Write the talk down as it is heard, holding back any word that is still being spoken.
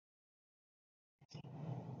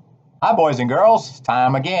Hi, boys and girls.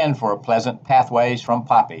 Time again for Pleasant Pathways from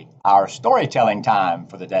Poppy, our storytelling time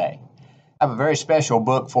for the day. I have a very special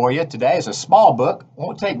book for you today. It's a small book.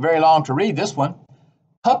 Won't take very long to read this one.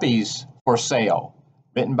 Puppies for Sale,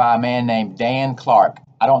 written by a man named Dan Clark.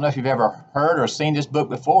 I don't know if you've ever heard or seen this book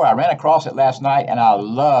before. I ran across it last night and I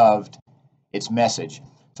loved its message.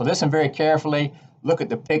 So listen very carefully, look at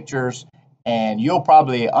the pictures, and you'll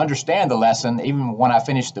probably understand the lesson even when I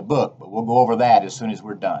finish the book, but we'll go over that as soon as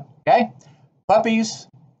we're done. Okay? Puppies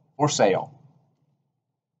for Sale.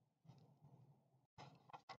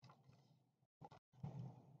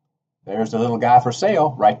 There's the little guy for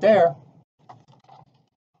sale right there.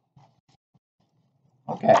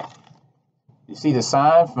 Okay. You see the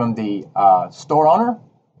sign from the store owner?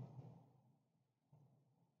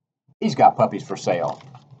 He's got puppies for sale.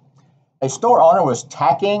 A store owner was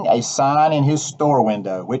tacking a sign in his store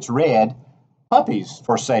window which read, "Puppies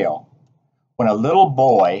for Sale," when a little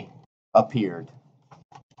boy appeared.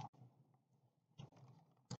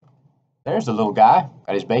 There's the little guy,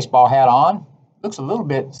 got his baseball hat on. Looks a little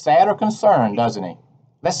bit sad or concerned, doesn't he?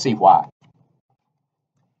 Let's see why.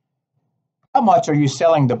 "How much are you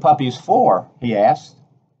selling the puppies for?" he asked.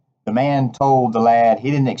 The man told the lad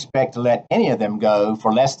he didn't expect to let any of them go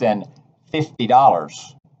for less than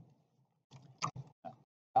 $50.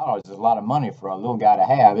 $50 is a lot of money for a little guy to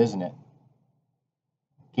have, isn't it?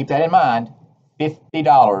 Keep that in mind.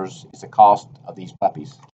 $50 is the cost of these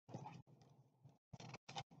puppies.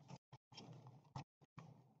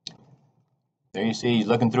 There you see, he's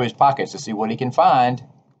looking through his pockets to see what he can find.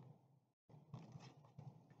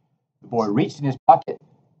 The boy reached in his pocket,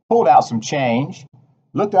 pulled out some change,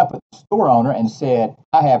 looked up at the store owner and said,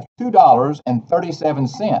 "I have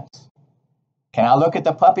 $2.37. Can I look at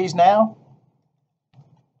the puppies now?"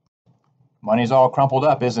 Money's all crumpled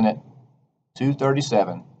up, isn't it?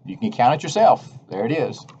 $2.37. You can count it yourself. There it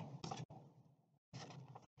is.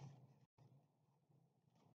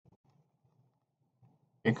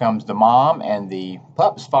 Here comes the mom and the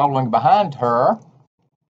pups following behind her.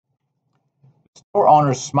 The store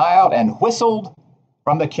owner smiled and whistled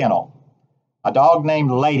from the kennel. A dog named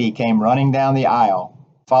Lady came running down the aisle,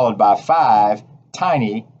 followed by 5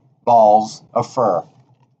 tiny balls of fur.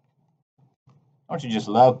 Don't you just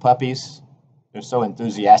love puppies? They're so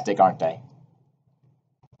enthusiastic, aren't they?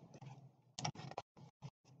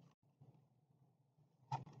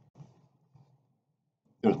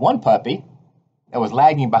 There was one puppy that was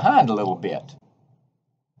lagging behind a little bit.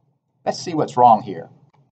 Let's see what's wrong here.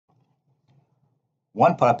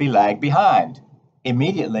 One puppy lagged behind.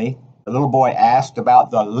 Immediately, the little boy asked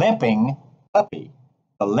about the limping puppy.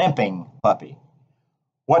 The limping puppy.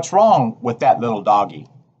 "What's wrong with that little doggy?"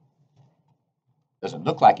 Doesn't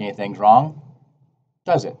look like anything's wrong,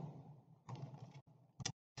 does it?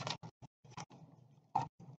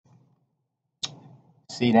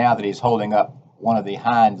 See now that he's holding up one of the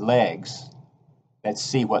hind legs. Let's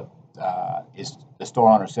see what the store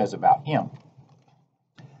owner says about him.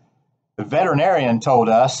 "The veterinarian told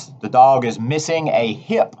us the dog is missing a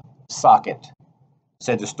hip socket,"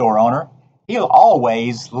 said the store owner. "He'll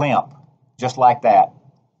always limp, just like that."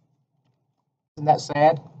 Isn't that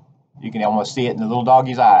sad? You can almost see it in the little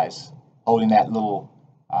doggy's eyes, holding that little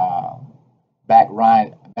back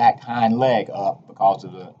hind leg up because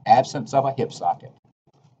of the absence of a hip socket.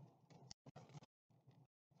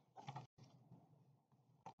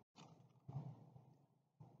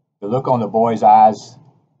 The look on the boy's eyes,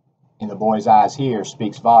 in the boy's eyes here,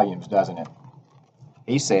 speaks volumes, doesn't it?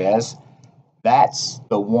 He says, "That's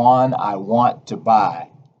the one I want to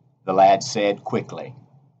buy," the lad said quickly.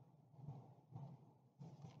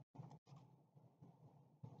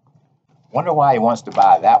 Wonder why he wants to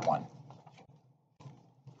buy that one.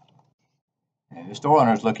 And the store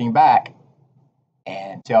owner is looking back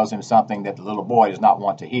and tells him something that the little boy does not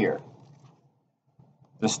want to hear.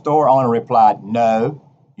 The store owner replied, "No,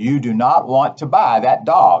 you do not want to buy that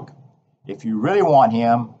dog. If you really want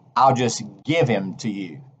him, I'll just give him to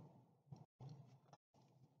you."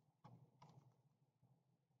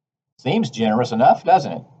 Seems generous enough,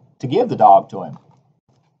 doesn't it, to give the dog to him?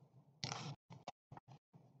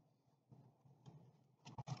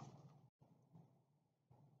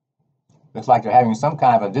 Looks like they're having some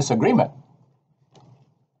kind of a disagreement.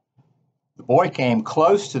 The boy came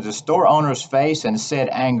close to the store owner's face and said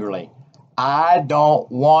angrily, "I don't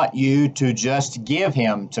want you to just give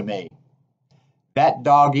him to me. That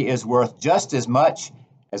doggy is worth just as much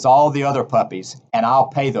as all the other puppies, and I'll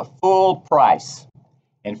pay the full price.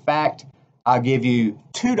 In fact, I'll give you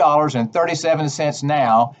 $2.37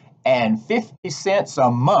 now and 50 cents a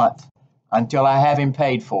month until I have him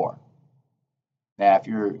paid for." Now, if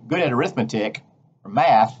you're good at arithmetic or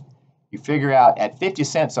math, You figure out at 50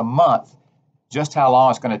 cents a month just how long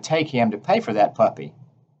it's going to take him to pay for that puppy.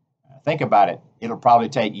 Think about it. It'll probably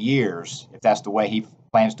take years if that's the way he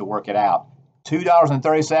plans to work it out.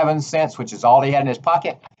 $2.37, which is all he had in his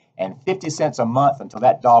pocket, and 50 cents a month until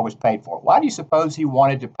that dog was paid for. Why do you suppose he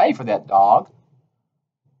wanted to pay for that dog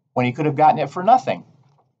when he could have gotten it for nothing?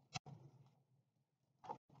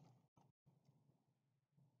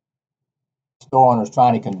 The store owner was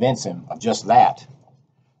trying to convince him of just that.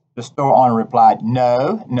 The store owner replied,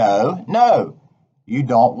 "No, no, no. You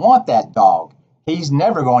don't want that dog. He's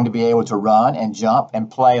never going to be able to run and jump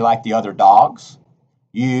and play like the other dogs.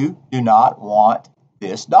 You do not want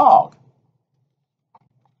this dog."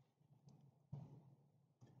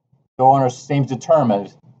 The owner seems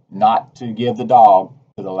determined not to give the dog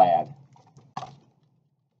to the lad.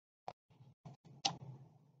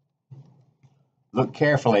 Look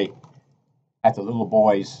carefully at the little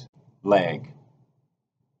boy's leg.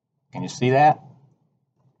 Can you see that?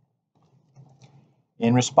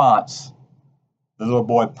 In response, the little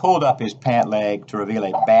boy pulled up his pant leg to reveal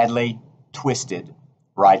a badly twisted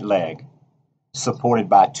right leg, supported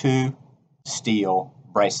by 2 steel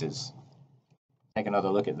braces. Take another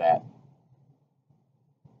look at that.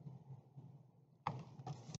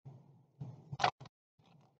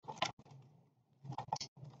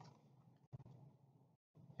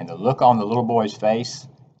 And the look on the little boy's face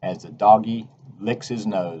as the doggy licks his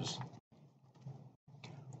nose.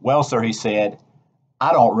 "Well, sir," he said,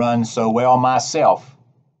 "I don't run so well myself,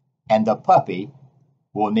 and the puppy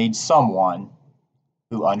will need someone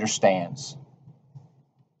who understands."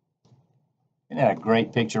 Isn't that a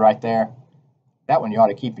great picture right there? That one you ought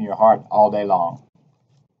to keep in your heart all day long.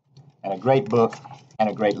 And a great book and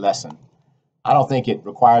a great lesson. I don't think it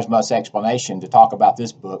requires much explanation to talk about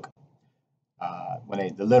this book.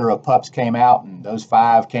 When the litter of pups came out and those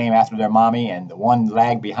 5 came after their mommy and the one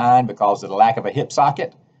lagged behind because of the lack of a hip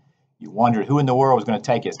socket, you wondered who in the world was going to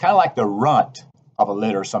take it. It's kind of like the runt of a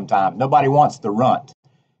litter sometimes. Nobody wants the runt.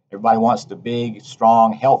 Everybody wants the big,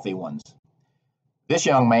 strong, healthy ones. This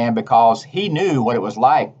young man, because he knew what it was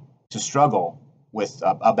like to struggle with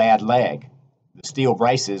a bad leg, the steel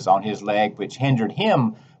braces on his leg, which hindered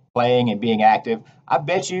him playing and being active. I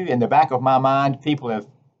bet you in the back of my mind, people have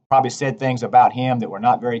probably said things about him that were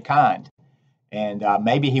not very kind. And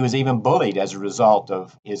maybe he was even bullied as a result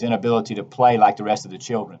of his inability to play like the rest of the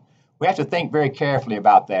children. We have to think very carefully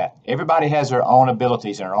about that. Everybody has their own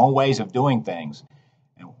abilities and their own ways of doing things.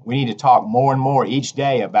 And we need to talk more and more each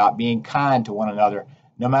day about being kind to one another,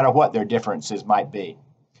 no matter what their differences might be.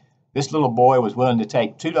 This little boy was willing to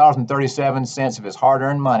take $2.37 of his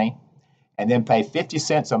hard-earned money and then pay 50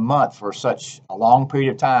 cents a month for such a long period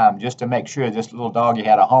of time just to make sure this little doggy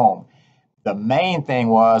had a home. The main thing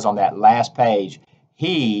was on that last page,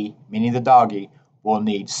 he, meaning the doggy, will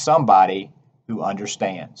need somebody who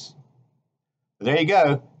understands. So there you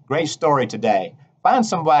go. Great story today. Find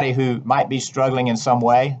somebody who might be struggling in some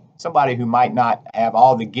way, somebody who might not have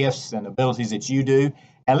all the gifts and abilities that you do,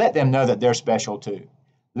 and let them know that they're special too.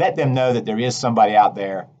 Let them know that there is somebody out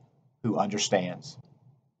there who understands.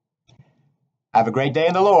 Have a great day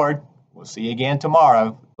in the Lord. We'll see you again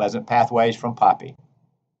tomorrow. Pleasant pathways from Poppy.